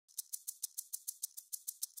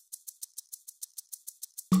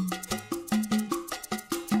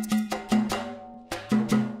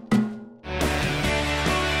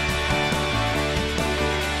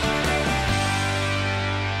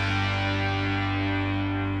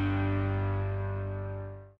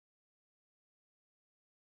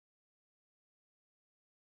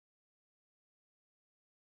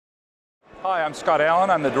Hi, I'm Scott Allen.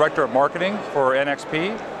 I'm the Director of Marketing for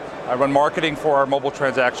NXP. I run marketing for our mobile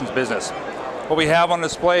transactions business. What we have on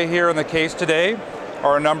display here in the case today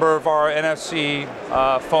are a number of our NFC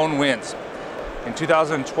phone wins. In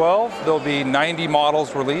 2012, there'll be 90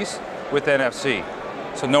 models released with NFC.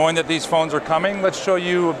 So knowing that these phones are coming, let's show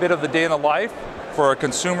you a bit of the day in the life for a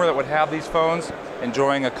consumer that would have these phones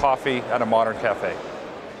enjoying a coffee at a modern cafe.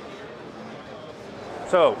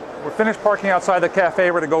 So we're finished parking outside the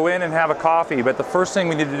cafe. We're going to go in and have a coffee, but the first thing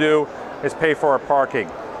we need to do is pay for our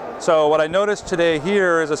parking. So what I noticed today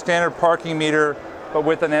here is a standard parking meter, but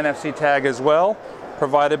with an NFC tag as well,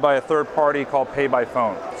 provided by a third party called Pay by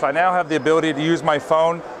Phone. So I now have the ability to use my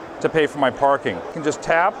phone to pay for my parking. I can just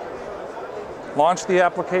tap, launch the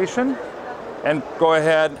application, and go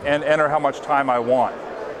ahead and enter how much time I want.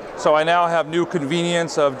 So I now have new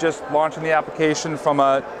convenience of just launching the application from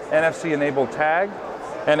a NFC enabled tag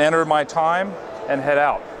and enter my time and head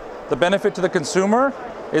out. The benefit to the consumer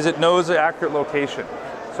is it knows the accurate location.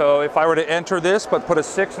 So if I were to enter this but put a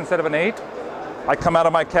 6 instead of an 8, I come out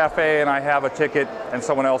of my cafe and I have a ticket and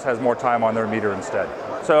someone else has more time on their meter instead.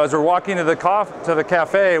 So as we're walking to the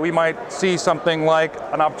cafe, we might see something like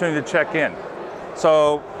an opportunity to check in.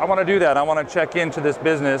 So I want to do that. I want to check into this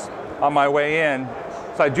business on my way in.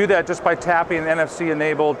 So I do that just by tapping an NFC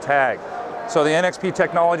enabled tag. So the NXP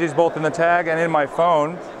technology is both in the tag and in my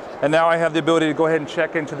phone, and now I have the ability to go ahead and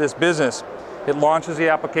check into this business. It launches the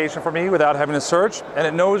application for me without having to search, and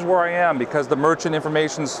it knows where I am because the merchant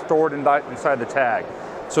information is stored inside the tag.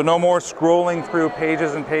 So no more scrolling through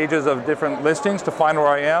pages and pages of different listings to find where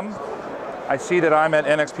I am. I see that I'm at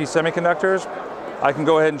NXP Semiconductors. I can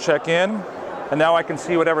go ahead and check in, and now I can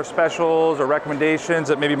see whatever specials or recommendations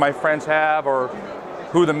that maybe my friends have or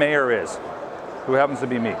who the mayor is, who happens to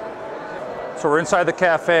be me. So we're inside the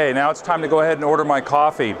cafe. Now it's time to go ahead and order my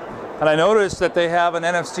coffee. And I noticed that they have an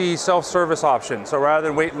NFC self-service option. So rather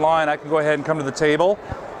than wait in line, I can go ahead and come to the table.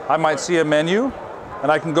 I might see a menu,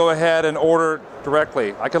 and I can go ahead and order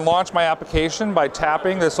directly. I can launch my application by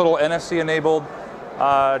tapping this little NFC-enabled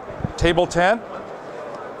table tent,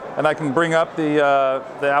 and I can bring up the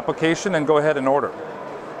application and go ahead and order.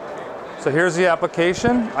 So here's the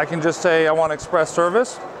application. I can just say I want express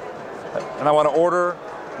service, and I want to order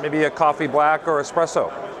maybe a coffee black or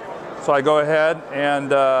espresso. So I go ahead and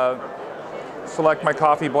select my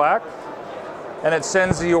coffee black, and it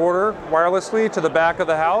sends the order wirelessly to the back of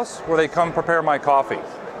the house where they come prepare my coffee.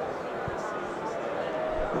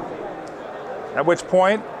 At which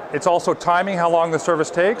point, it's also timing how long the service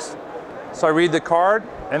takes. So I read the card,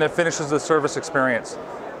 and it finishes the service experience.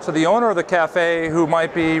 So the owner of the cafe, who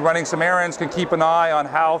might be running some errands, can keep an eye on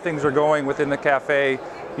how things are going within the cafe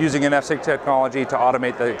using NFC technology to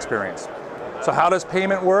automate the experience. So how does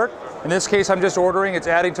payment work? In this case, I'm just ordering, it's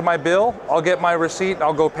adding to my bill. I'll get my receipt,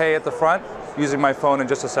 I'll go pay at the front using my phone in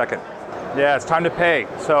just a second. Yeah, it's time to pay.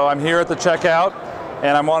 So I'm here at the checkout,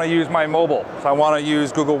 and I want to use my mobile. So I want to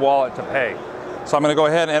use Google Wallet to pay. So I'm going to go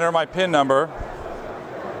ahead and enter my PIN number,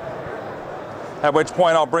 at which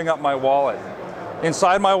point I'll bring up my wallet.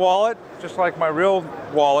 Inside my wallet, just like my real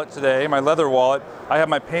wallet today, my leather wallet, I have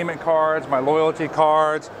my payment cards, my loyalty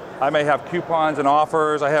cards, I may have coupons and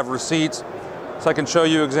offers, I have receipts. So I can show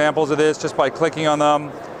you examples of this just by clicking on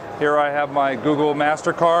them. Here I have my Google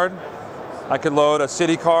MasterCard. I could load a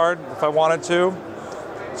Citi card if I wanted to.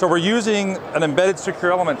 So we're using an embedded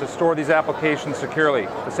secure element to store these applications securely.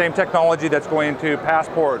 The same technology that's going into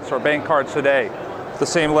passports or bank cards today. The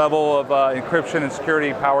same level of encryption and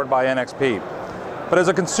security powered by NXP. But as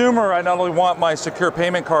a consumer, I not only want my secure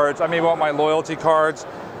payment cards, I may want my loyalty cards,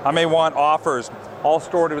 I may want offers, all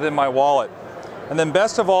stored within my wallet. And then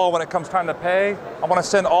best of all, when it comes time to pay, I want to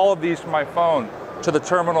send all of these from my phone to the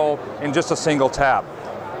terminal in just a single tap.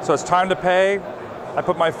 So it's time to pay, I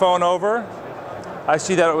put my phone over, I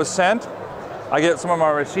see that it was sent, I get some of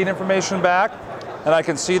my receipt information back, and I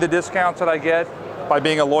can see the discounts that I get by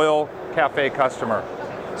being a loyal cafe customer.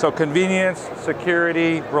 So convenience,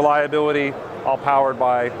 security, reliability, all powered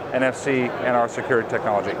by NFC and our security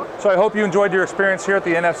technology. So I hope you enjoyed your experience here at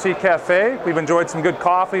the NFC Cafe. We've enjoyed some good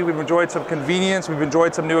coffee, we've enjoyed some convenience, we've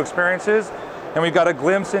enjoyed some new experiences, and we've got a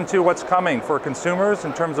glimpse into what's coming for consumers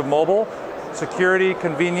in terms of mobile, security,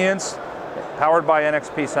 convenience, powered by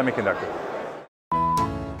NXP Semiconductor.